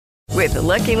With the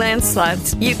Lucky Land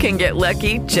Slots, you can get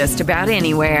lucky just about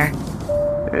anywhere.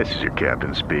 This is your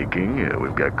captain speaking.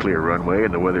 We've got clear runway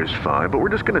and the weather's fine, but we're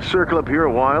just going to circle up here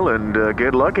a while and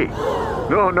get lucky.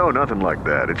 No, nothing like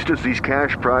that. It's just these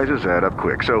cash prizes add up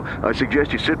quick. So I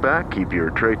suggest you sit back, keep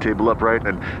your tray table upright,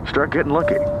 and start getting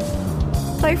lucky.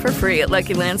 Play for free at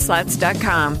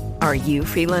LuckyLandSlots.com. Are you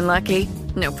feeling lucky?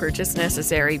 No purchase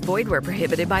necessary. Void where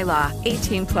prohibited by law.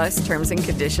 18 plus terms and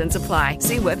conditions apply.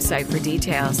 See website for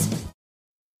details.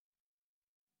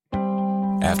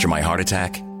 After my heart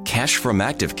attack, cash from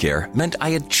ActiveCare meant I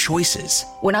had choices.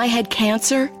 When I had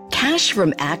cancer, cash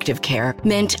from ActiveCare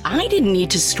meant I didn't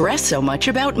need to stress so much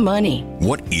about money.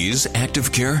 What is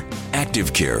ActiveCare?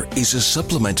 ActiveCare is a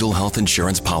supplemental health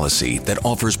insurance policy that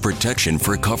offers protection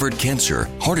for covered cancer,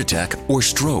 heart attack, or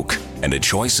stroke, and a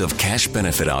choice of cash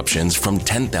benefit options from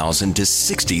 $10,000 to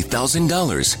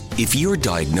 $60,000. If you're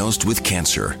diagnosed with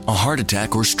cancer, a heart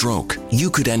attack, or stroke,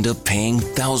 you could end up paying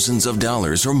thousands of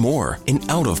dollars or more in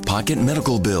out-of-pocket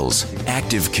medical bills.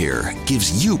 ActiveCare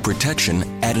gives you protection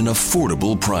at an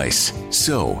affordable price.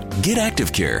 So, get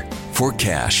ActiveCare for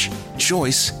cash,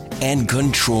 choice, and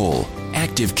control.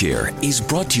 ActiveCare is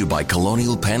brought to you by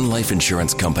Colonial Penn Life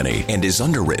Insurance Company and is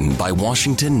underwritten by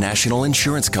Washington National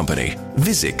Insurance Company.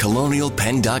 Visit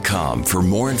colonialpenn.com for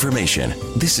more information.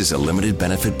 This is a limited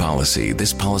benefit policy.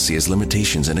 This policy has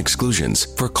limitations and exclusions.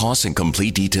 For costs and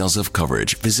complete details of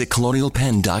coverage, visit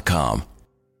colonialpenn.com.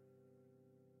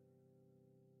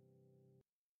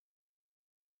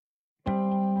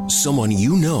 Someone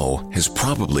you know has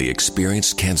probably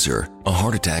experienced cancer, a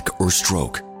heart attack, or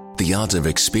stroke. The odds of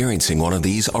experiencing one of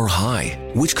these are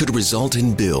high, which could result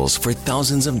in bills for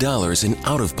thousands of dollars in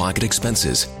out-of-pocket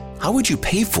expenses. How would you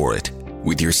pay for it?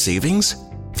 With your savings?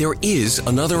 There is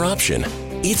another option.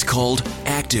 It's called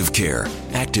ActiveCare.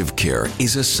 ActiveCare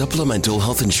is a supplemental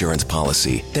health insurance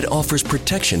policy that offers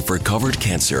protection for covered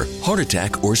cancer, heart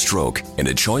attack, or stroke, and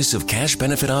a choice of cash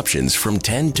benefit options from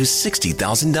 $10,000 to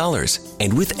 $60,000.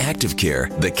 And with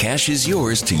ActiveCare, the cash is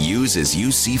yours to use as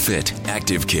you see fit.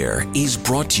 ActiveCare is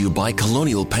brought to you by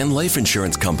Colonial Penn Life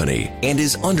Insurance Company and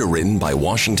is underwritten by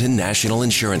Washington National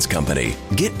Insurance Company.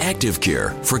 Get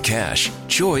ActiveCare for cash,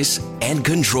 choice, and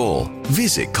control.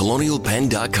 Visit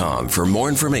colonialpenn.com for more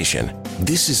information.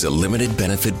 This is a limited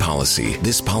benefit policy.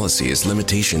 This policy has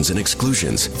limitations and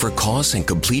exclusions. For costs and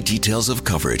complete details of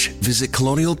coverage, visit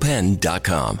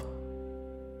colonialpenn.com.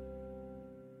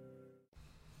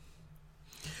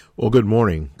 Well, good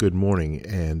morning,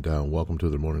 and welcome to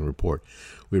the Morning Report.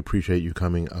 We appreciate you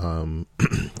coming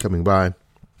by.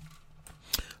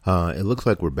 It looks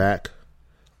like we're back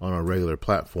on our regular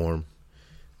platform,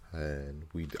 and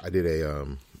I did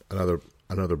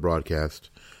another broadcast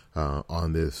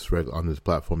on this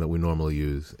platform that we normally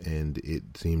use, and it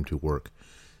seemed to work.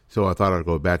 So I thought I'd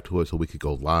go back to it so we could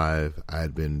go live. I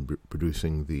had been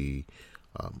producing the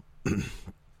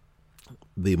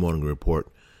Morning Report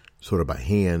sort of by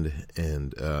hand,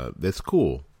 and that's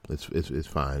cool. It's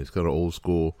fine. It's kind of old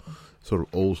school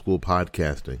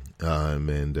podcasting,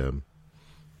 and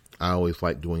I always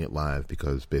like doing it live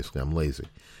because basically I'm lazy.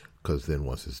 Because then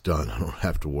once it's done, I don't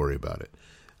have to worry about it.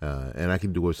 And I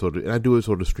can do I do a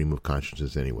sort of stream of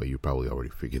consciousness anyway. You probably already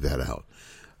figured that out.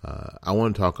 I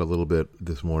want to talk a little bit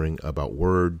this morning about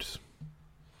words,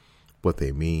 what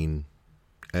they mean,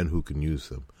 and who can use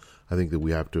them. I think that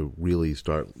we have to really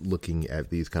start looking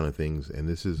at these kind of things. And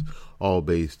this is all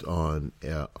based on,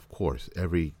 of course,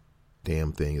 every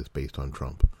damn thing is based on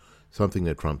Trump. Something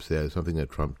that Trump said, something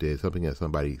that Trump did, something that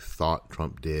somebody thought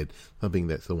Trump did, something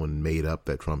that someone made up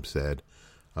that Trump said.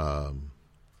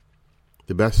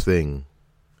 The best thing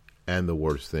and the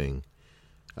worst thing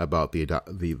about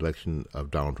the election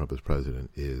of Donald Trump as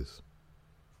president is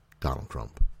Donald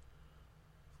Trump.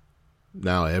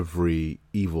 Now every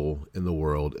evil in the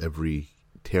world, every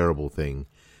terrible thing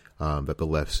that the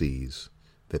left sees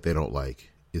that they don't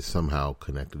like is somehow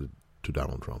connected to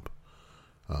Donald Trump.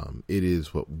 It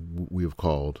is what we have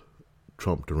called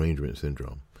Trump derangement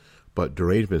syndrome. But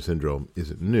derangement syndrome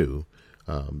isn't new.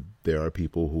 There are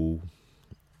people who,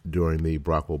 during the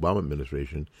Barack Obama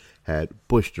administration, had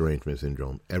Bush derangement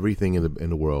syndrome. Everything in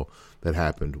the world that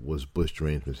happened was Bush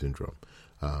derangement syndrome.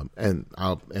 And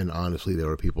honestly, there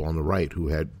were people on the right who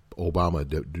had Obama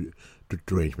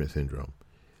derangement syndrome.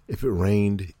 If it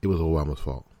rained, it was Obama's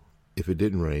fault. If it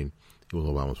didn't rain, it was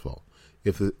Obama's fault.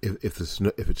 If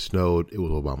it snowed, it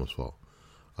was Obama's fault.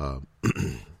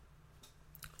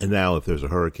 And now, if there's a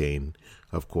hurricane,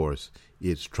 of course,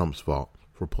 it's Trump's fault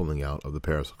for pulling out of the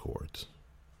Paris Accords.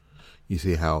 You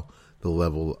see how the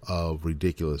level of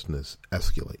ridiculousness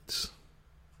escalates.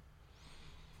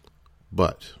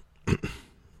 But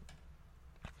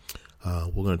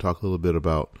We're going to talk a little bit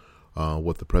about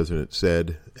what the president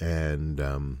said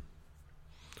and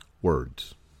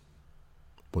words,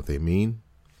 what they mean,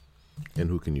 and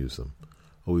who can use them.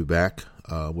 We'll be back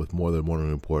with more of the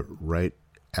Morning Report right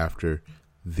after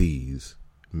these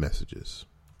messages.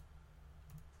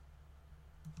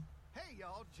 Hey,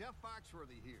 y'all, Jeff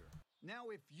Foxworthy here. Now,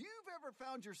 if you've ever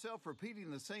found yourself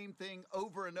repeating the same thing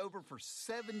over and over for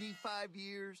 75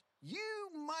 years, you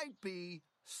might be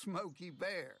Smokey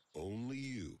Bear. Only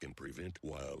you can prevent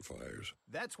wildfires.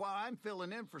 That's why I'm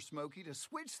filling in for Smokey to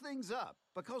switch things up,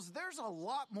 because there's a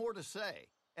lot more to say.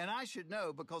 And I should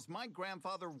know because my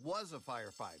grandfather was a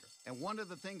firefighter. And one of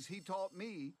the things he taught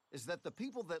me is that the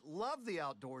people that love the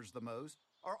outdoors the most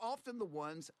are often the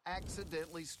ones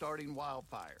accidentally starting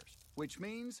wildfires, which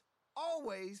means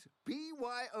always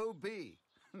BYOB.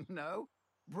 No,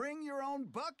 bring your own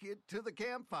bucket to the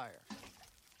campfire.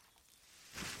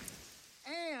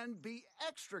 And be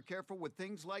extra careful with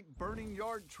things like burning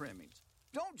yard trimmings.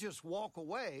 Don't just walk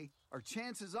away, or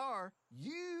chances are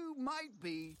you might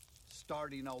be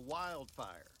starting a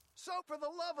wildfire. So for the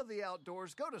love of the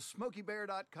outdoors, go to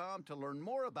SmokeyBear.com to learn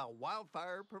more about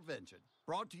wildfire prevention.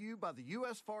 Brought to you by the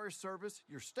U.S. Forest Service,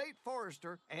 your state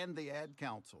forester, and the Ad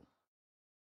Council.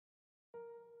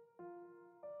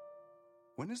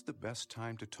 When is the best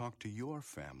time to talk to your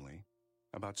family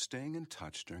about staying in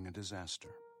touch during a disaster?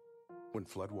 When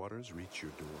floodwaters reach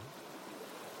your door?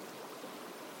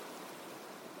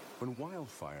 When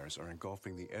wildfires are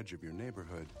engulfing the edge of your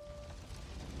neighborhood?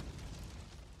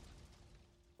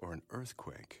 Or an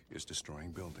earthquake is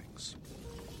destroying buildings?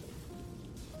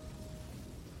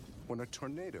 When a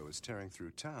tornado is tearing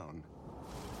through town?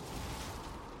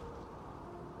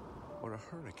 Or a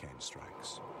hurricane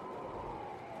strikes?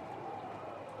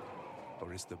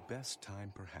 Or is the best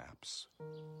time perhaps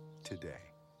today?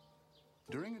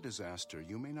 During a disaster,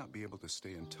 you may not be able to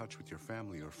stay in touch with your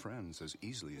family or friends as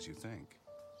easily as you think.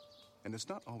 And it's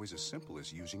not always as simple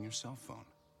as using your cell phone.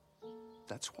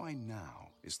 That's why now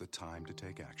is the time to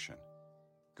take action.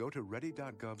 Go to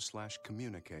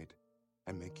ready.gov/communicate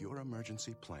and make your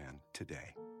emergency plan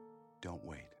today. Don't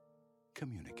wait.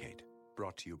 Communicate.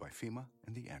 Brought to you by FEMA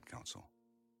and the Ad Council.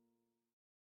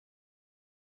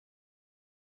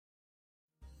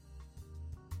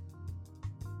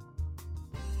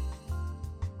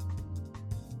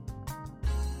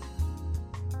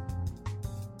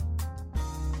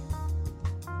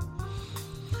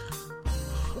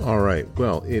 All right.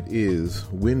 Well, it is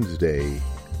Wednesday,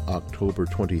 October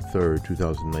 23rd,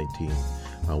 2019.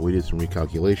 We did some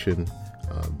recalculation.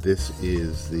 This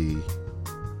is the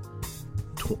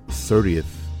 30th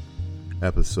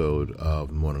episode of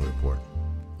the Morning Report.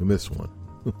 We missed one.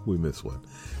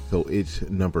 So it's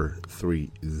number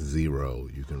 30.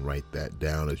 You can write that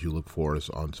down as you look for us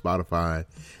on Spotify,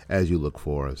 as you look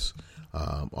for us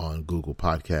on Google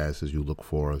Podcasts, as you look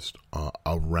for us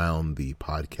around the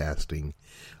podcasting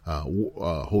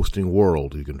hosting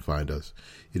world. You can find us.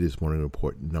 It is Morning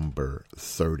Report number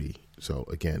 30. So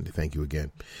again, thank you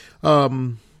again.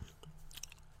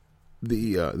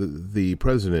 The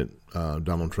president,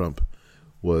 Donald Trump,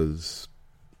 was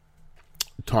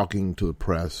talking to the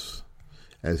press,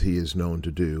 as he is known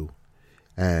to do,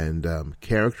 and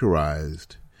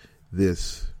characterized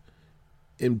this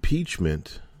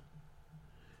impeachment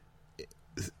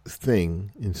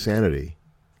thing, insanity,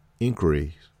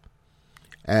 inquiry,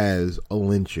 as a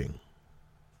lynching.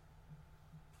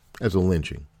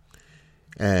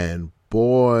 And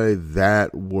boy,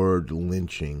 that word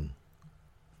lynching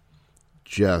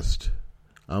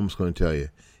I'm just going to tell you,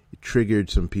 it triggered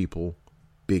some people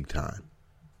big time.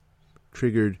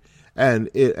 And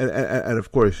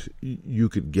of course, you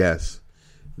could guess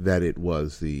that it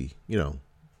was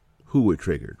who it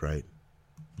triggered, right?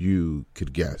 You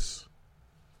could guess.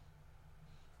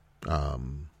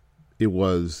 It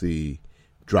was the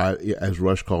as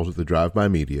Rush calls it, the drive-by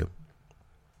media,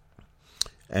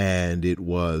 and it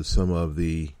was some of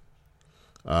the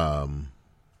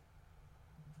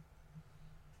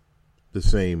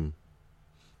same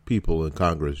people in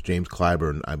Congress. James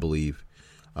Clyburn, I believe,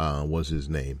 was his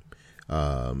name.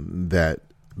 That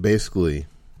basically,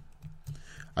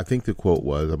 I think the quote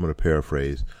was, I'm going to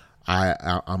paraphrase,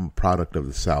 I'm a product of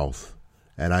the South,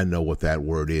 and I know what that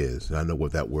word is, and I know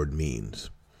what that word means.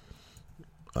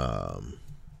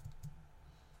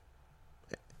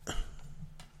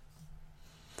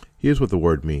 Here's what the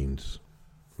word means,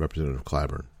 Representative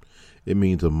Clyburn. It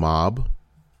means a mob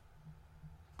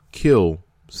kill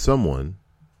someone,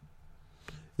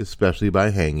 especially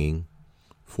by hanging,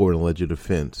 for an alleged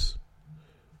offense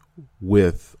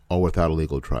with or without a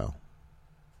legal trial.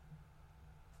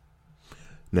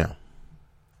 Now,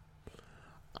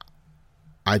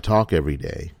 I talk every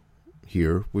day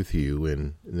here with you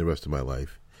and in the rest of my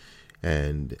life,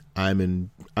 and I'm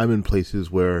in places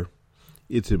where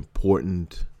it's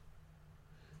important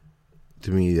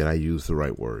to me that I use the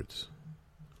right words,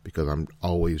 because I'm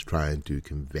always trying to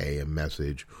convey a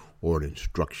message or an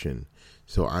instruction.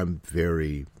 So I'm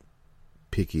very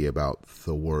picky about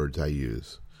the words I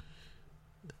use.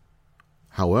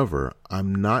 However,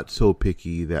 I'm not so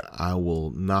picky that I will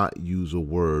not use a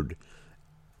word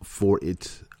for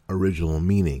its original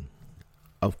meaning.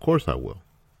 Of course I will.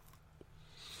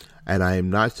 And I am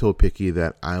not so picky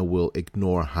that I will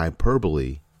ignore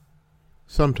hyperbole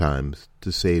sometimes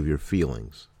to save your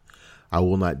feelings. I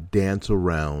will not dance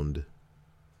around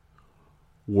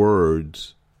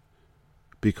words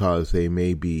because they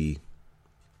may be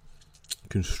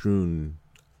construed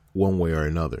one way or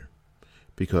another.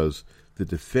 Because the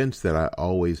defense that I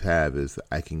always have is that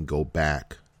I can go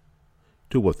back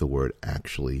to what the word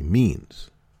actually means.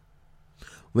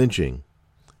 Lynching,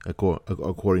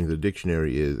 according to the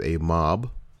dictionary, is a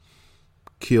mob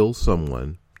kills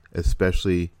someone,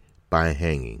 especially by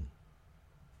hanging.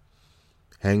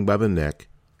 Hang by the neck,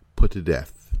 put to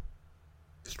death,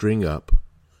 string up,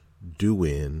 do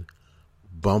in,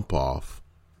 bump off,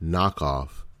 knock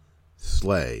off,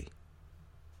 slay.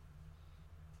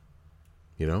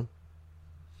 You know?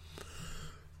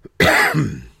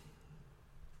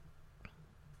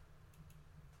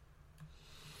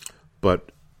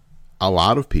 But a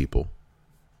lot of people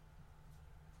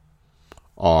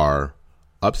are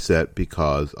upset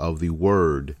because of the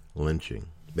word lynching,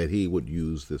 that he would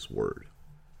use this word.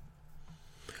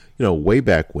 You know, way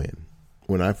back when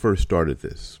I first started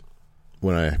this,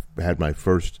 when I had my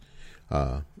first,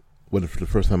 the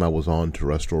first time I was on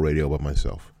terrestrial radio by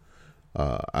myself,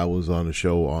 I was on a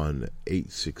show on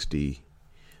 860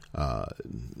 I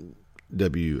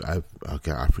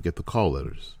forget the call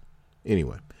letters.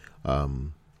 Anyway,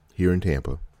 here in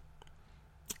Tampa.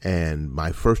 And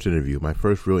my first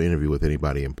real interview with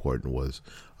anybody important was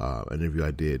an interview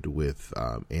I did with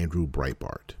Andrew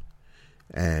Breitbart.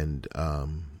 And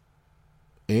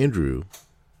Andrew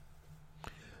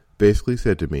basically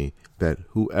said to me that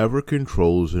whoever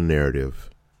controls the narrative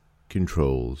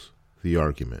controls the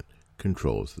argument,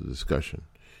 controls the discussion,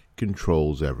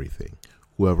 controls everything.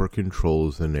 Whoever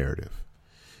controls the narrative.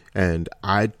 And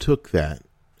I took that,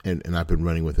 and I've been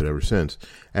running with it ever since.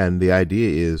 And the idea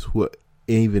is,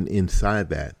 even inside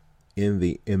that, in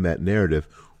that narrative,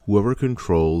 whoever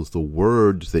controls the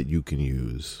words that you can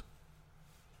use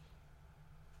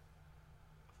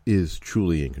is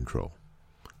truly in control.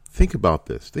 Think about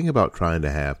this. Think about trying to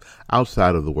have,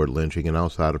 outside of the word lynching and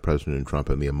outside of President Trump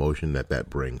and the emotion that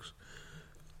brings,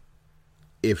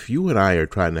 if you and I are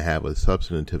trying to have a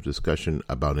substantive discussion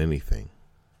about anything,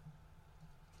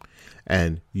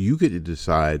 and you get to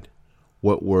decide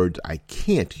what words I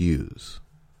can't use,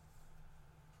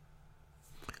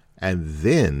 and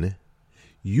then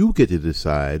you get to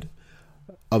decide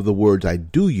of the words I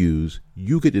do use,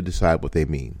 you get to decide what they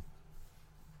mean.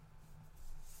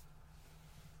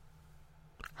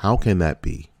 How can that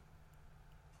be?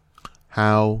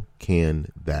 How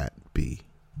can that be?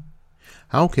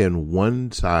 How can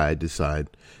one side decide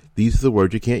these are the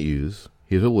words you can't use,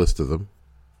 here's a list of them,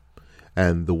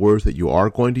 and the words that you are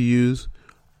going to use,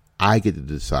 I get to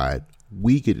decide,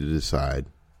 we get to decide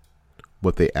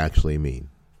what they actually mean.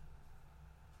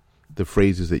 The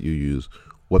phrases that you use,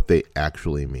 what they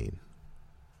actually mean.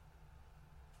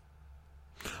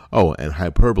 Oh, and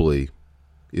hyperbole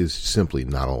is simply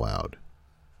not allowed.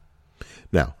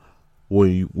 Now,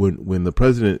 when the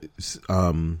president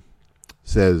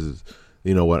says,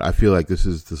 you know what, I feel like this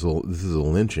is a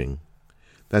lynching,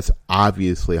 that's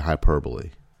obviously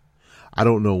hyperbole. I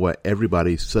don't know why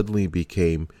everybody suddenly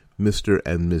became Mr.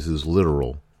 and Mrs.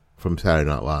 Literal from Saturday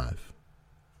Night Live.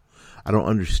 I don't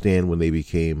understand when they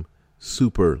became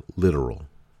super literal.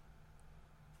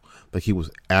 Like he was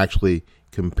actually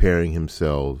comparing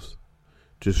himself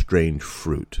to strange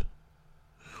fruit.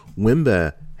 When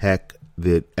the heck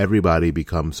did everybody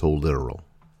become so literal?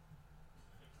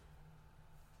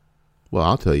 Well,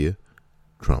 I'll tell you,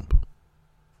 Trump.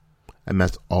 And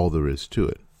that's all there is to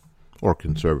it. Or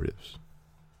conservatives.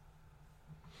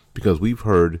 Because we've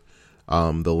heard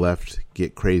the left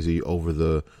get crazy over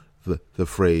the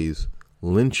phrase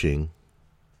lynching.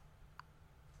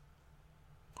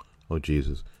 Oh,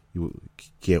 Jesus. You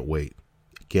can't wait.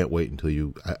 Can't wait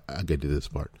until I get to this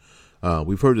part.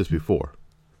 We've heard this before.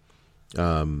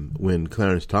 When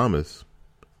Clarence Thomas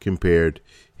compared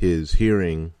his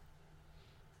hearing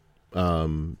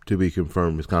to be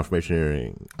confirmed, his confirmation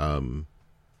hearing,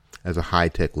 as a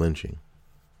high-tech lynching.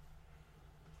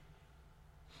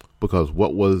 Because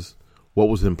what was what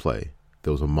was in play?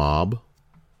 There was a mob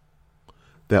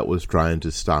that was trying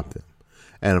to stop them.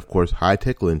 And of course,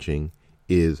 high-tech lynching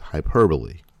is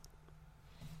hyperbole.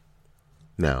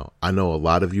 Now, I know a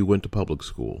lot of you went to public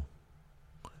school,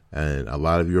 and a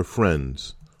lot of your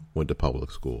friends went to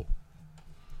public school.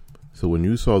 So when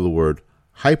you saw the word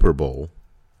hyperbole,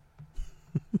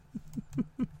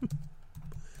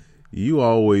 you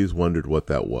always wondered what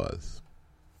that was.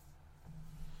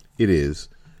 It is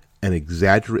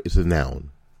it's a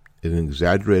noun. It's an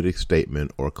exaggerated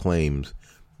statement or claims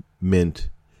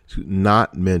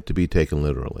not meant to be taken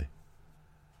literally.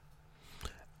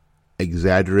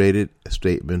 Exaggerated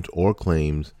statements or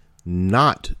claims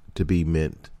not to be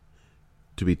meant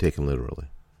to be taken literally.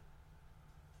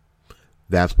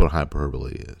 That's what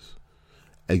hyperbole is.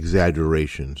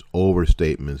 Exaggerations,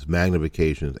 overstatements,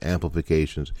 magnifications,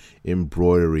 amplifications,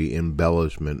 embroidery,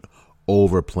 embellishment,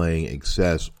 overplaying,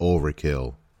 excess,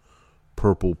 overkill,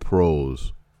 purple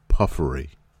prose,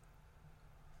 puffery.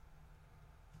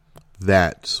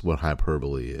 That's what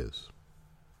hyperbole is.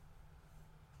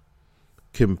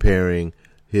 Comparing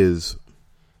his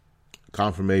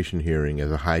confirmation hearing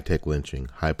as a high-tech lynching,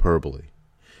 hyperbole.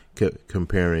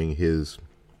 Comparing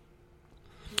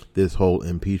this whole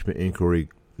impeachment inquiry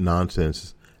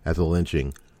nonsense as a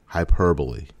lynching,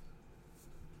 hyperbole.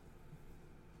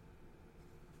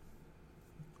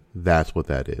 That's what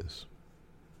that is.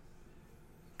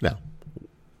 Now,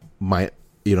 might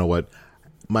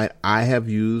I have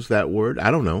used that word?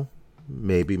 I don't know.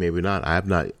 Maybe, maybe not. I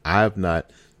have not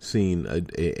seen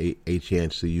a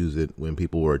chance to use it when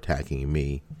people were attacking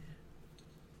me.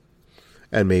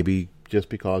 And maybe just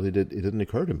because it didn't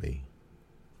occur to me.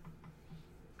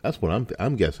 That's what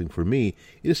I'm guessing. For me,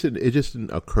 it just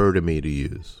didn't occur to me to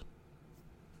use.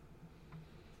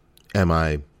 Am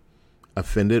I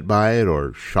offended by it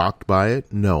or shocked by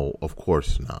it? No, of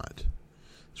course not.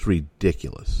 It's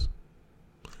ridiculous.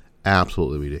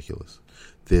 Absolutely ridiculous.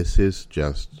 This is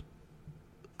just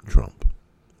Trump.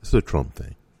 This is a Trump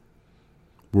thing.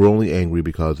 We're only angry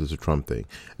because it's a Trump thing.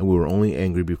 And we were only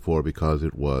angry before because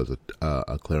it was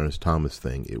a Clarence Thomas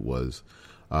thing. It was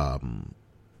a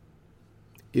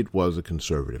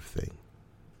conservative thing.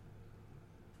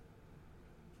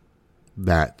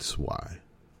 That's why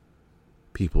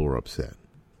people are upset.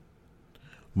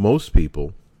 Most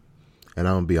people, and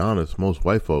I'm going to be honest, most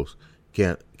white folks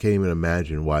can't even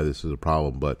imagine why this is a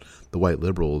problem, but the white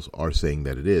liberals are saying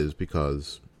that it is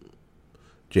because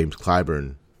James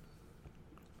Clyburn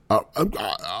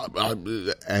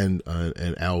and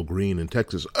Al Green in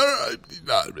Texas. I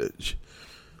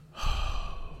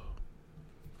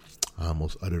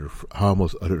almost uttered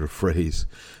a phrase,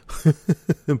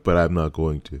 but I'm not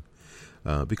going to,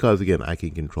 because again, I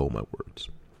can control my words.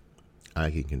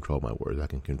 I can control my words. I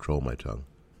can control my tongue.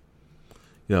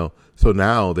 So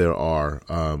now there are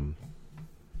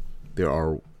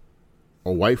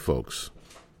white folks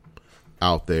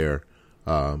out there,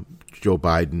 Joe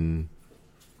Biden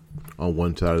on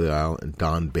one side of the aisle and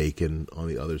Don Bacon on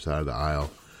the other side of the aisle,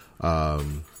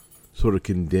 sort of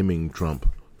condemning Trump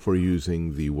for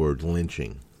using the word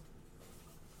lynching.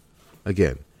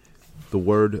 Again, the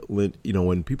word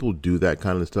when people do that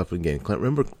kind of stuff, again,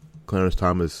 remember Clarence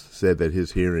Thomas said that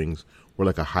his hearings were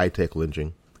like a high-tech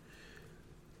lynching.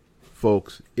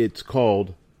 Folks, it's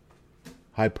called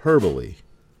hyperbole.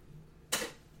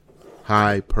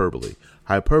 Hyperbole.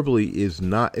 Hyperbole is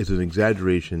an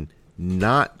exaggeration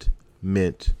not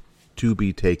meant to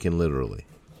be taken literally.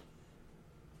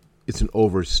 It's an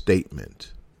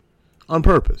overstatement on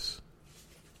purpose.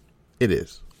 It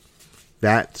is.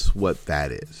 That's what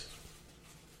that is.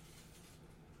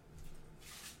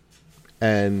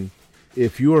 And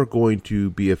if you are going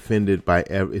to be offended by,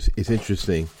 it's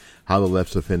interesting how the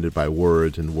left's offended by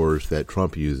words and words that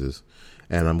Trump uses.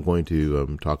 And I'm going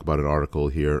to talk about an article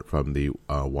here from the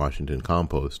Washington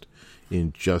Compost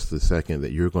in just a second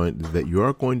that you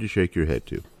are going to shake your head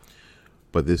to.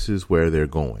 But this is where they're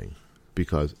going,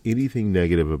 because anything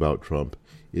negative about Trump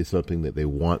is something that they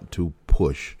want to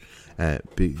push,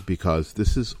 because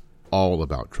this is all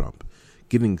about Trump.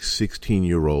 Letting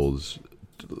 16-year-olds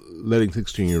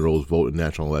vote in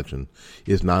national election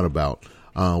is not about,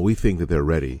 we think that they're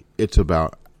ready. It's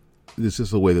about, this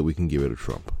is the way that we can give it to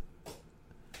Trump.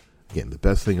 Again, the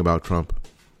best thing about Trump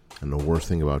and the worst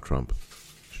thing about Trump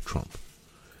is Trump.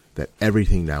 That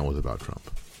everything now is about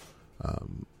Trump. I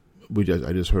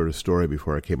just heard a story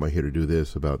before I came out here to do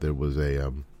this about there was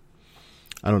an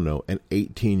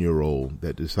 18-year-old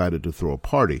that decided to throw a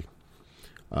party,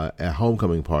 a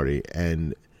homecoming party,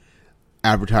 and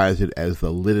advertised it as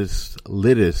the littest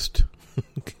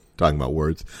talking about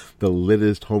words, the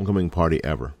littest homecoming party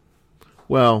ever.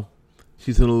 Well,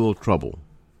 she's in a little trouble.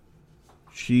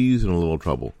 She's in a little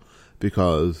trouble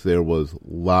because there was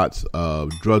lots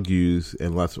of drug use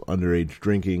and lots of underage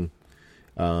drinking.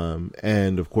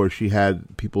 And, of course, she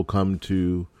had people come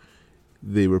to,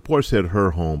 the report said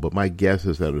her home, but my guess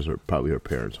is that it was probably her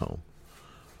parents' home.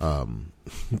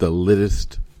 The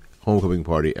littest homecoming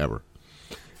party ever.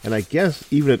 And I guess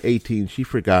even at 18, she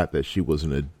forgot that she was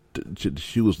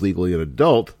legally an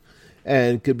adult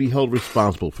and could be held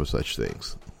responsible for such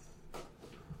things.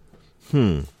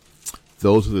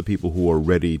 Those are the people who are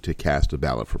ready to cast a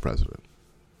ballot for president.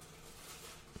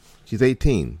 She's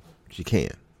 18. She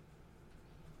can.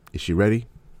 Is she ready?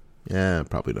 Yeah,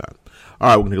 probably not. All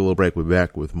right, we're going to take a little break. We'll be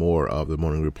back with more of the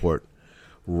Morning Report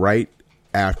right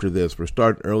after this. We're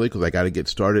starting early because I got to get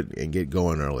started and get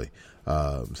going early.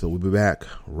 So we'll be back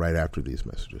right after these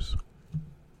messages.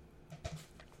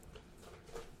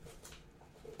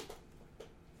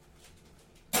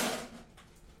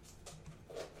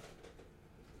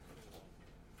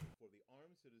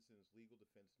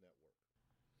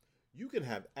 You can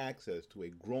have access to a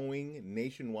growing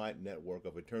nationwide network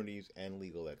of attorneys and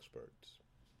legal experts.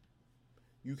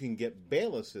 You can get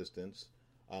bail assistance.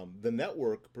 The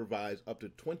network provides up to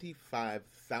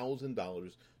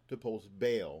 $25,000 to post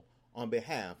bail on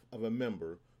behalf of a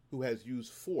member who has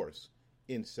used force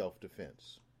in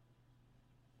self-defense.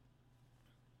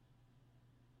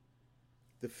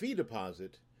 The fee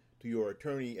deposit to your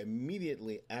attorney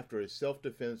immediately after a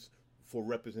self-defense for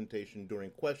representation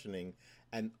during questioning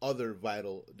and other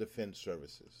vital defense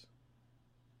services.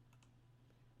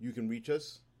 You can reach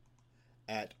us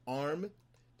at Armed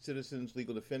Citizens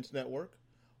Legal Defense Network.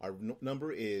 Our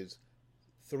number is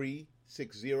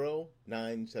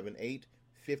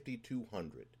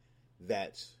 360-978-5200.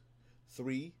 That's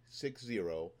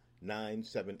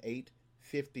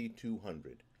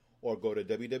 360-978-5200. Or go to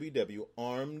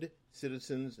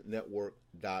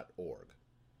www.armedcitizensnetwork.org.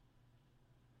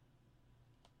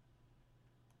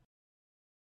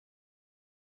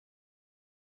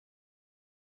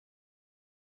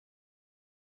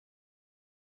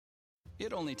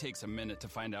 It only takes a minute to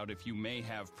find out if you may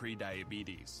have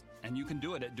prediabetes, and you can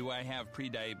do it at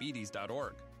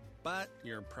doihaveprediabetes.org. But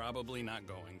you're probably not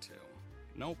going to.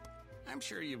 Nope. I'm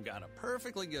sure you've got a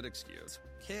perfectly good excuse.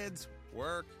 Kids,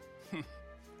 work.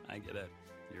 I get it.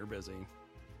 You're busy.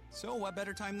 So what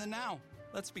better time than now?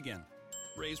 Let's begin.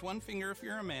 Raise one finger if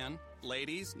you're a man.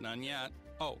 Ladies, none yet.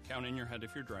 Oh, count in your head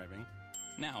if you're driving.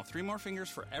 Now, 3 more fingers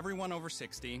for everyone over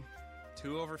 60,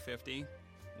 2 over 50,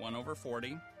 1 over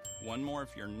 40, 1 more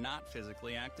if you're not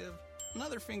physically active,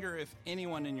 another finger if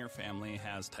anyone in your family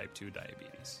has type 2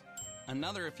 diabetes,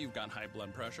 another if you've got high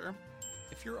blood pressure.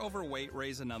 If you're overweight,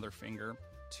 raise another finger,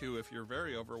 2 if you're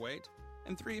very overweight,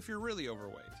 and 3 if you're really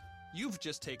overweight. You've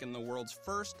just taken the world's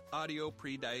first audio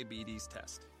prediabetes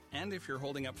test. And if you're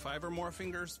holding up 5 or more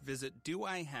fingers, visit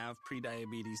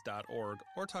doihaveprediabetes.org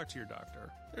or talk to your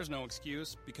doctor. There's no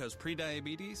excuse because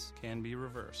prediabetes can be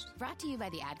reversed. Brought to you by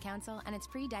the Ad Council and its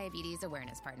pre-diabetes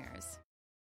awareness partners.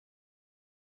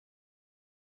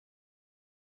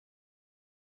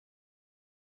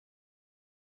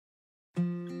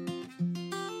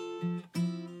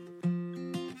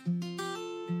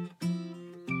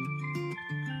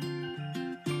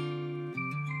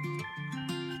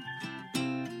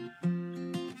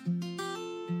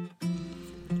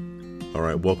 All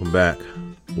right, welcome back.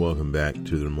 Welcome back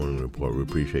to the Morning Report. We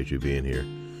appreciate you being here.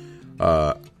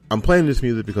 I'm playing this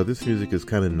music because this music is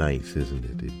kind of nice, isn't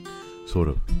it? It sort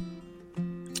of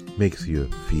makes you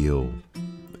feel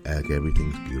like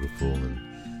everything's beautiful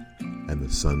and the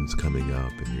sun's coming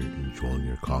up and you're enjoying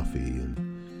your coffee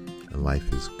and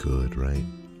life is good, right?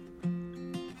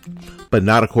 But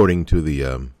not according to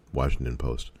the Washington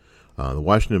Post. The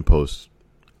Washington Post,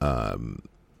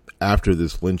 after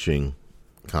this lynching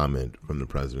comment from the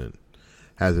president,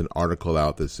 has an article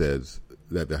out that says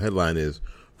that the headline is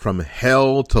 "From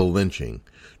Hell to Lynching,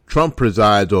 Trump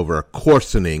presides over a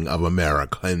coarsening of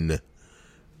American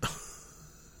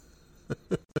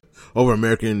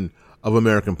American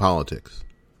politics."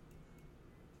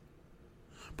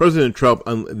 President Trump,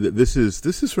 this is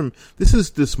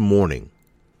this morning,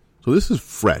 so this is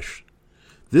fresh.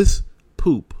 This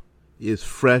poop is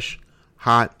fresh,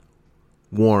 hot,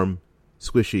 warm,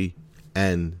 squishy,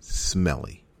 and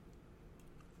smelly.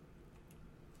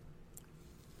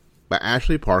 By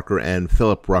Ashley Parker and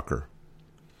Philip Rucker,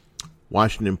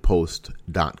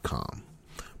 WashingtonPost.com.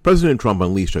 President Trump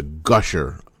unleashed a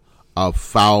gusher of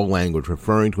foul language,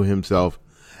 referring himself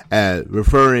as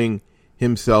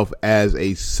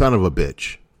a son of a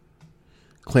bitch,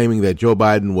 claiming that Joe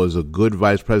Biden was a good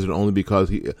vice president only because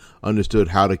he understood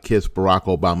how to kiss Barack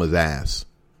Obama's ass,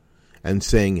 and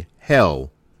saying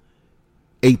hell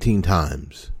 18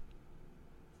 times.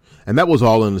 And that was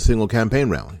all in a single campaign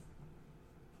rally.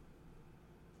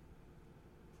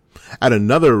 At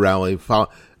another rally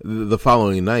the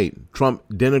following night, Trump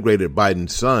denigrated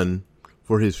Biden's son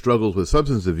for his struggles with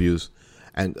substance abuse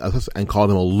and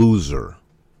called him a loser,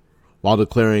 while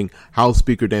declaring House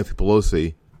Speaker Nancy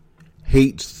Pelosi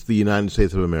hates the United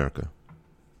States of America.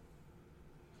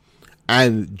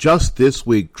 And just this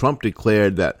week, Trump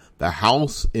declared that the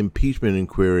House impeachment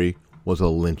inquiry was a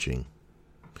lynching,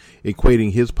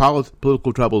 equating his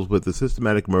political troubles with the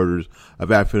systematic murders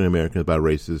of African Americans by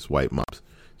racist white mobs.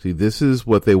 See, this is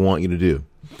what they want you to do,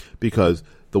 because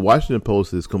the Washington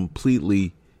Post is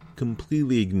completely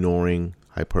ignoring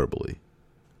hyperbole.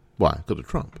 Why? Because of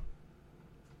Trump.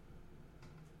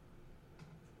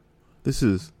 This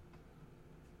is...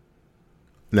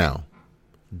 Now,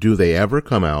 do they ever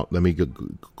come out? Let me go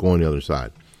on the other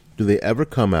side. Do they ever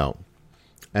come out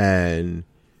and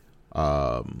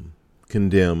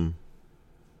condemn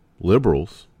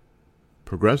liberals,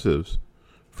 progressives,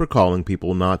 for calling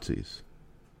people Nazis,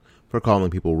 for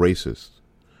calling people racist,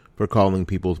 for calling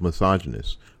people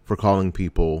misogynists, for calling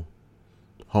people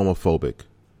homophobic,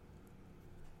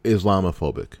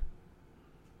 Islamophobic,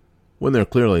 when they're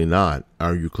clearly not,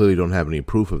 or you clearly don't have any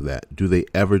proof of that? Do they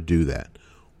ever do that?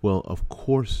 Well, of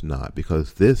course not,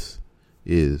 because this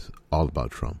is all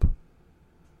about Trump.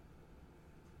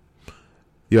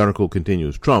 The article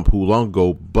continues. Trump, who long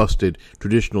ago busted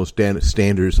traditional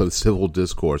standards of civil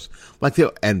discourse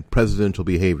and presidential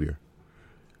behavior,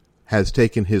 has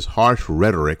taken his harsh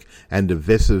rhetoric and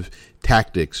divisive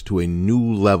tactics to a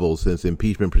new level since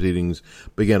impeachment proceedings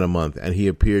began a month, and he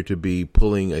appeared to be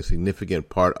pulling a significant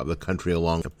part of the country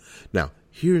along. Now,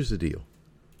 here's the deal.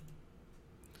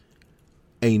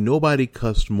 Ain't nobody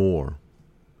cussed more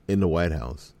in the White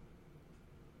House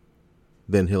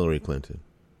than Hillary Clinton.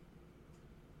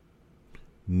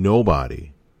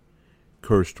 Nobody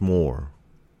cursed more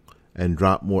and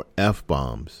dropped more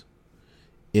F-bombs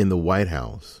in the White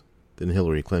House than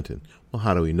Hillary Clinton. Well,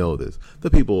 how do we know this?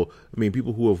 People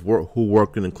who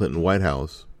worked in the Clinton White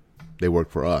House, they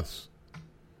worked for us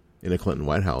in the Clinton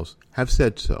White House, have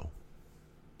said so,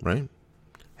 right?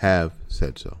 Have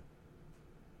said so.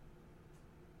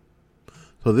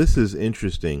 So this is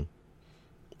interesting,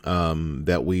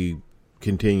 that we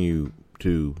continue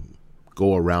to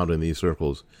go around in these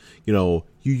circles. You know,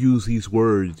 you use these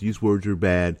words are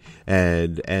bad,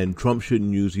 and Trump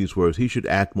shouldn't use these words. He should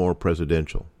act more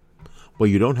presidential. Well,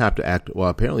 you don't have to act,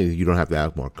 apparently you don't have to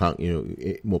act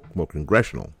more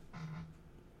congressional.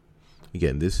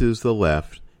 Again, this is the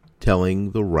left telling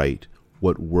the right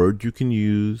what word you can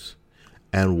use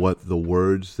and what the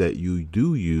words that you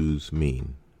do use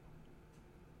mean.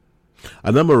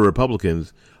 A number of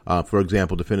Republicans, for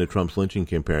example, defended Trump's lynching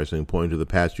comparison, pointing to the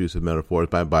past use of metaphors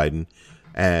by Biden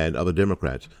and other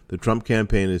Democrats. The Trump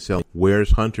campaign is selling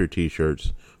Where's Hunter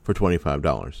t-shirts for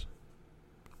 $25,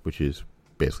 which is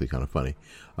basically kind of funny.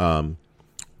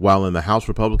 While in the House,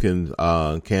 Republican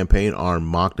campaign arm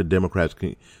mocked a Democrat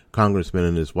congressman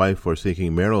and his wife for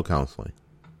seeking marital counseling.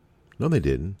 No, they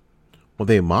didn't. What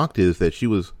they mocked is that she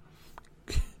was,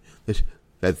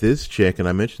 that this chick, and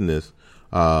I mentioned this,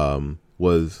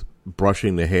 was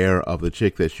brushing the hair of the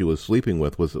chick that she was sleeping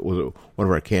with, was one of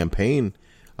our campaign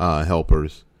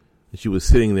helpers, and she was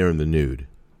sitting there in the nude.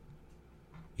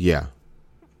 Yeah.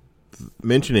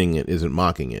 Mentioning it isn't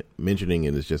mocking it. Mentioning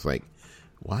it is just like,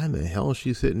 why in the hell is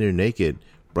she sitting there naked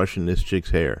brushing this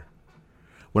chick's hair?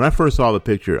 When I first saw the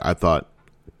picture, I thought,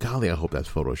 golly, I hope that's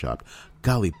photoshopped.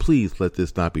 Golly, please let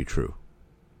this not be true.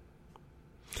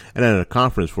 And at a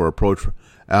conference for a pro-Trump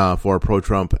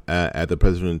at the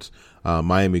president's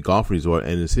Miami golf resort,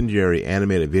 an incendiary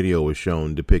animated video was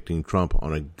shown depicting Trump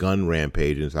on a gun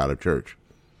rampage inside a church.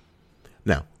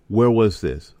 Now, where was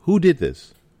this? Who did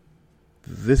this?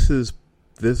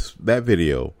 That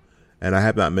video, and I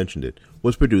have not mentioned it,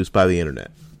 was produced by the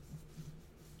internet.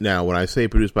 Now, when I say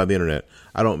produced by the internet,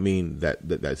 I don't mean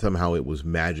that somehow it was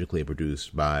magically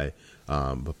produced by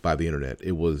the internet.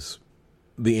 It was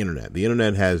the internet. The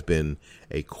internet has been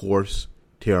a coarse,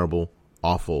 terrible,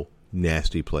 awful,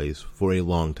 nasty place for a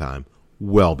long time,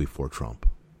 well before Trump.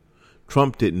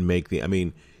 Trump didn't make the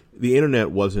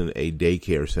internet wasn't a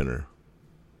daycare center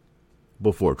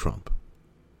before Trump.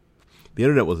 The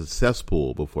internet was a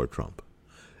cesspool before Trump,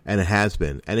 and it has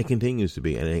been, and it continues to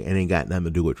be, and it ain't got nothing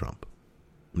to do with Trump.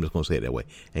 I'm just going to say it that way.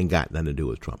 Ain't got nothing to do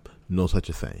with Trump. No such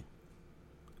a thing.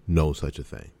 No such a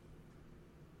thing.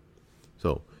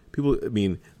 So, people,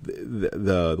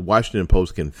 the Washington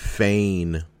Post can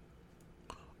feign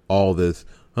all this.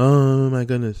 Oh, my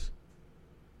goodness.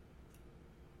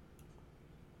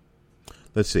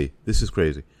 let's see. This is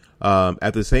crazy.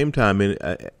 At the same time,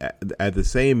 at the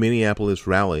same Minneapolis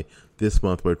rally this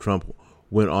month where Trump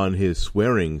went on his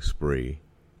swearing spree,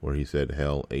 where he said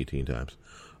hell 18 times.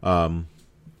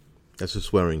 That's a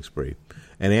swearing spree.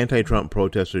 An anti-Trump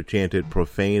protester chanted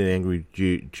profane and angry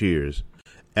cheers,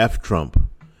 F Trump,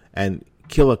 and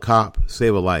kill a cop,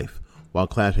 save a life, while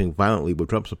clashing violently with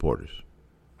Trump supporters.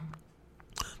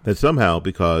 That somehow,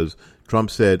 because Trump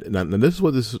said, now this is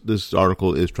what this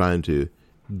article is trying to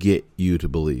get you to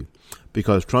believe,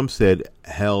 because Trump said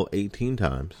hell 18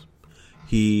 times.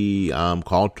 He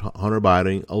called Hunter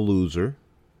Biden a loser,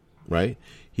 right?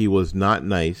 He was not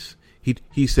nice.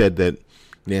 He said that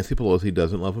Nancy Pelosi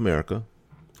doesn't love America.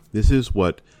 This is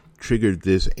what triggered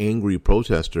this angry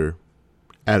protester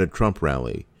at a Trump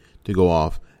rally to go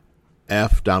off,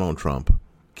 F Donald Trump,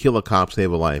 kill a cop,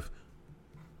 save a life.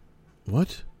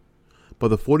 What? But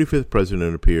the 45th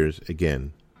president appears,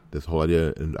 again, this whole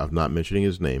idea of not mentioning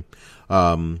his name,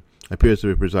 appears to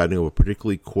be presiding over a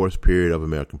particularly coarse period of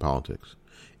American politics,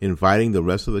 inviting the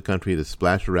rest of the country to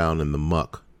splash around in the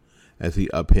muck as he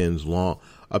upends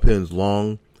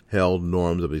long-held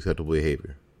norms of acceptable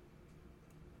behavior.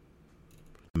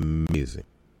 Amazing.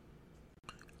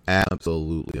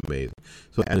 Absolutely amazing.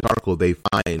 So in the article, they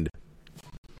find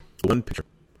one picture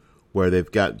where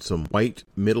they've got some white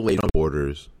middle-aged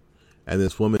borders, and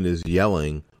this woman is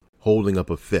yelling, holding up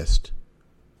a fist.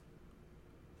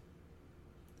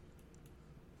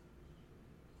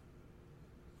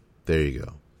 There you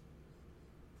go.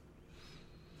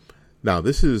 Now,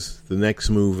 this is the next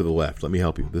move of the left. Let me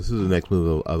help you. This is the next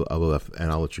move of the left,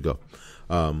 and I'll let you go.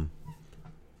 In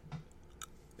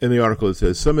the article, it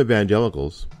says, some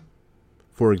evangelicals,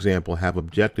 for example, have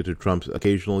objected to Trump's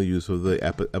occasional use of the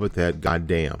epithet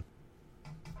goddamn.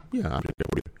 Yeah,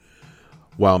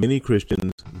 while many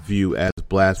Christians view as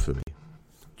blasphemy.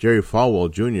 Jerry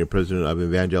Falwell Jr., president of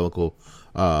Evangelical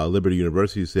Liberty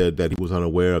University, said that he was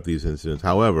unaware of these incidents,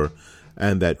 however,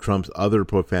 and that Trump's other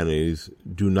profanities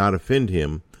do not offend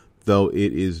him, though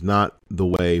it is not the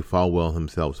way Falwell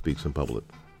himself speaks in public.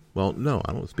 Well, no,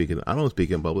 I don't speak in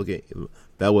public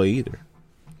that way either.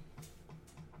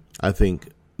 I think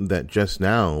that just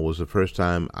now was the first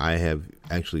time I have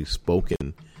actually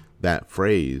spoken that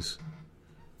phrase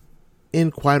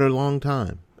in quite a long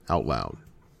time out loud.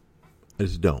 I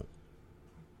just don't.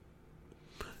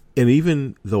 And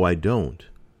even though I don't,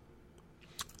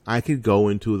 I could go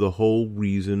into the whole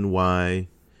reason why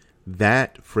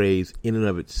that phrase in and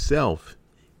of itself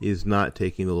is not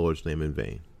taking the Lord's name in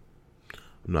vain.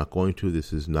 I'm not going to.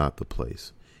 This is not the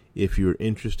place. If you're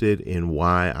interested in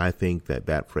why I think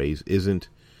that phrase isn't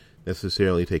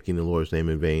necessarily taking the Lord's name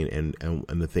in vain and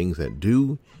the things that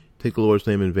do take the Lord's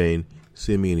name in vain,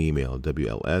 send me an email,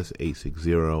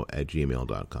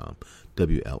 WLS860@gmail.com.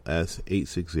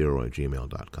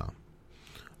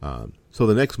 WLS860@gmail.com. So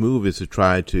the next move is to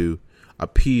try to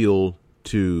appeal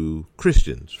to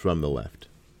Christians from the left.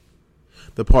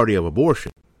 The party of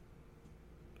abortion,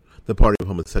 the party of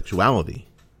homosexuality,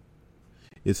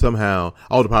 is somehow,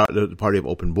 the party of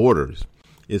open borders,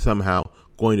 is somehow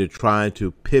going to try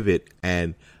to pivot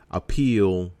and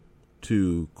appeal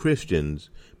to Christians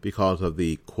because of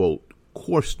the, quote,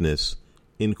 coarseness,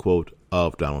 end quote,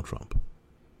 of Donald Trump.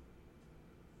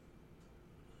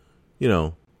 You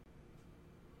know,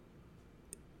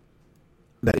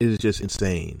 that is just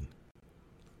insane.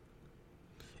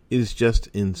 It is just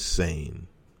insane.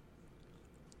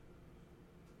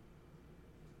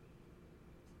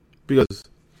 Because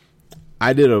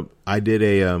I did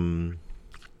a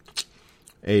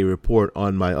report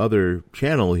on my other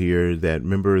channel here that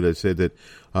said that,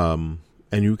 and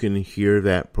you can hear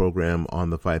that program on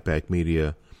the Fight Back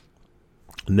Media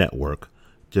Network.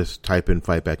 Just type in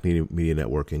Fight Back Media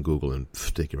Network in Google and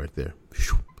take you right there.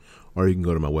 Or you can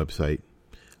go to my website,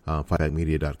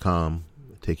 fightbackmedia.com,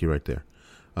 take you right there.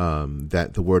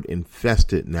 That the word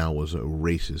infested now was a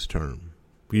racist term.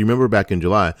 You remember back in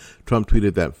July, Trump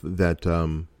tweeted that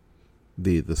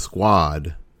the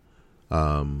squad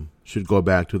should go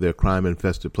back to their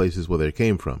crime-infested places where they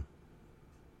came from.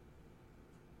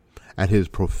 At his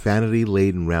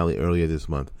profanity-laden rally earlier this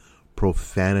month,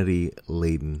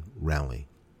 profanity-laden rally.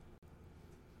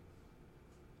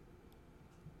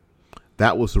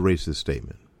 That was a racist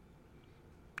statement.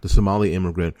 The Somali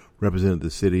immigrant represented the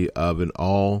city of an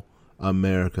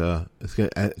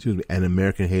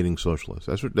American-hating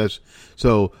socialist.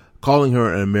 So calling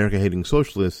her an American-hating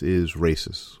socialist is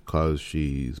racist because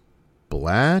she's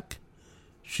black.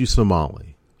 She's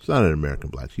Somali. She's not an American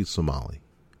black. She's Somali.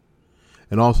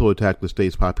 And also attacked the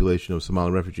state's population of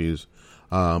Somali refugees,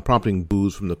 prompting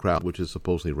boos from the crowd, which is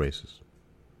supposedly racist.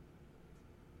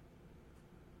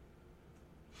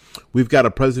 We've got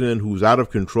a president who's out of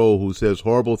control, who says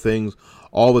horrible things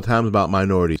all the time about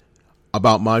minorities,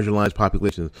 about marginalized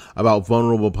populations, about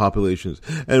vulnerable populations.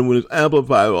 And when it's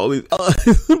amplified, all these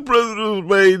the president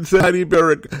made Sadie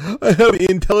Barrett a heavy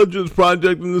intelligence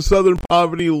project in the Southern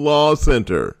Poverty Law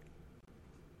Center.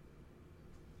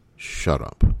 Shut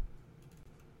up.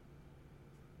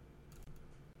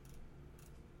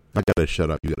 I gotta shut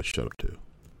up. You gotta shut up too.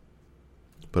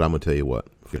 But I'm gonna tell you what.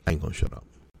 I ain't gonna shut up.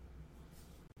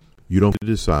 You don't get to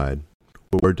decide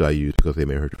what words I use because they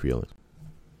may hurt your feelings.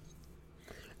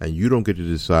 And you don't get to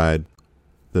decide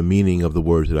the meaning of the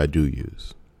words that I do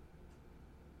use.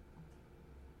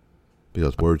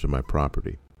 Because words are my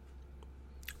property.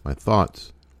 My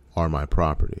thoughts are my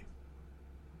property.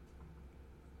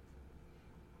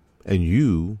 And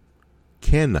you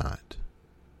cannot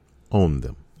own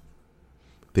them.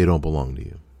 They don't belong to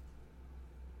you.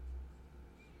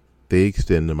 They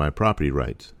extend to my property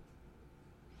rights.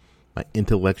 My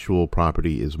intellectual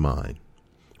property is mine,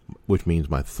 which means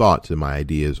my thoughts and my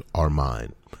ideas are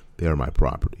mine. They are my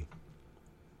property.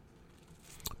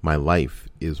 My life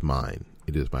is mine.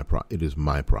 It is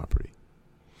my property.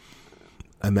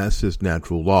 And that's just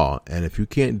natural law. And if you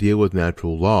can't deal with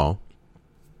natural law,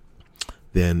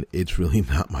 then it's really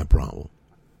not my problem.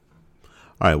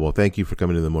 All right, well, thank you for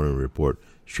coming to the Morning Report.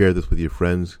 Share this with your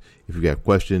friends. If you've got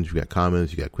questions, you've got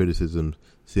comments, you've got criticisms,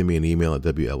 send me an email at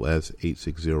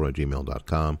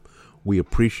wls860@gmail.com. We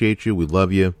appreciate you. We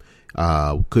love you.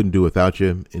 Couldn't do without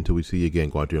you. Until we see you again,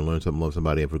 go out there and learn something, love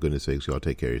somebody, and for goodness sakes, y'all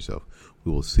take care of yourself.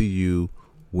 We will see you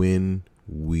when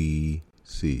we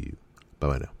see you.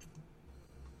 Bye-bye now.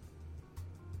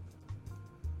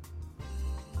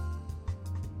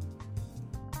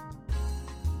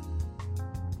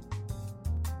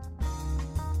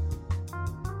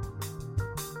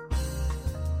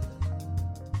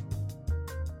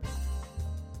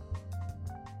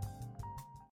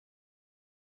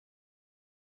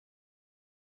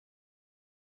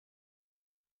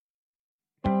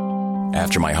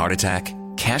 After my heart attack,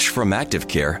 cash from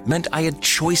ActiveCare meant I had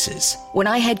choices. When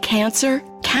I had cancer,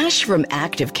 cash from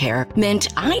ActiveCare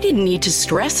meant I didn't need to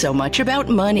stress so much about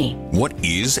money. What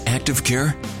is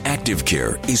ActiveCare?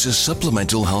 ActiveCare is a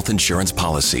supplemental health insurance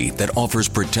policy that offers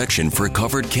protection for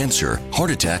covered cancer,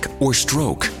 heart attack, or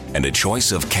stroke, and a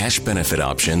choice of cash benefit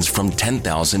options from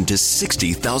 $10,000 to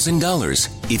 $60,000.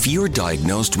 If you're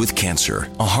diagnosed with cancer,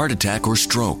 a heart attack, or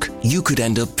stroke, you could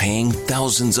end up paying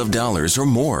thousands of dollars or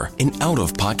more in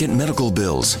out-of-pocket medical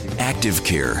bills.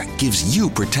 ActiveCare gives you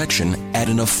protection at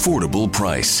an affordable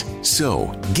price. So,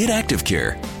 get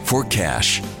ActiveCare for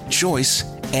cash, choice,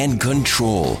 and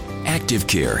control.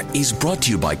 ActiveCare is brought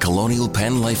to you by Colonial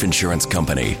Penn Life Insurance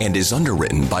Company and is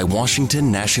underwritten by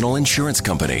Washington National Insurance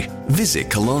Company. Visit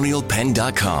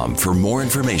colonialpenn.com for more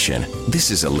information.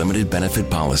 This is a limited benefit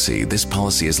policy. This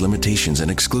policy has limitations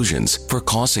and exclusions. For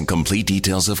costs and complete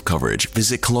details of coverage,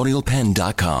 visit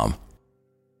colonialpenn.com.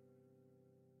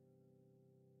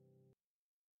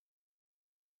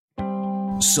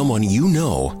 Someone you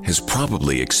know has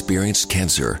probably experienced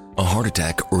cancer, a heart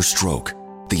attack, or stroke.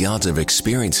 The odds of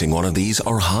experiencing one of these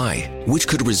are high, which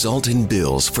could result in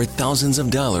bills for thousands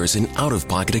of dollars in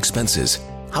out-of-pocket expenses.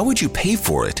 How would you pay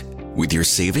for it? With your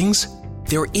savings?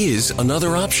 There is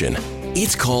another option.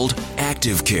 It's called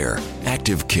ActiveCare.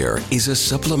 ActiveCare is a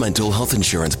supplemental health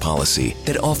insurance policy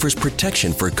that offers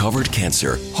protection for covered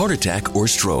cancer, heart attack, or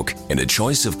stroke, and a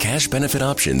choice of cash benefit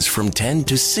options from $10,000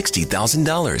 to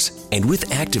 $60,000. And with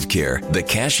ActiveCare, the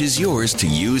cash is yours to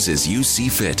use as you see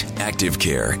fit.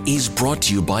 ActiveCare is brought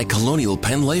to you by Colonial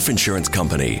Penn Life Insurance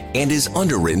Company and is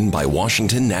underwritten by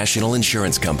Washington National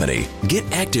Insurance Company. Get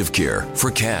ActiveCare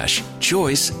for cash,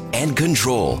 choice, and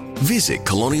control. Visit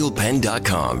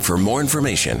colonialpenn.com for more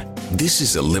information. This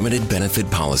is a limited benefit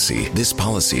policy. This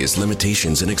policy has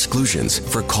limitations and exclusions.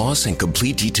 For costs and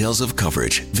complete details of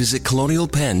coverage, visit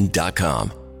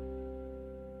colonialpenn.com.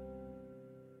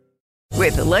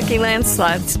 With the Lucky Land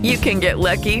Slots, you can get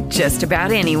lucky just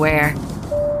about anywhere.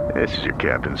 This is your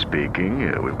captain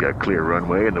speaking. We've got clear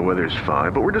runway and the weather's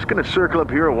fine, but we're just going to circle up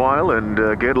here a while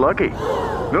and get lucky.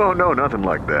 No, nothing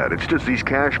like that. It's just these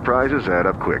cash prizes add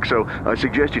up quick. So I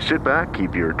suggest you sit back,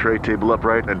 keep your tray table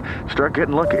upright, and start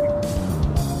getting lucky.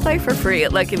 Play for free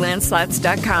at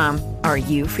LuckyLandSlots.com. Are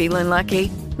you feeling lucky?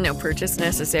 No purchase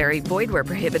necessary. Void where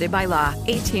prohibited by law.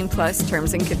 18+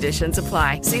 terms and conditions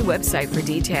apply. See website for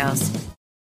details.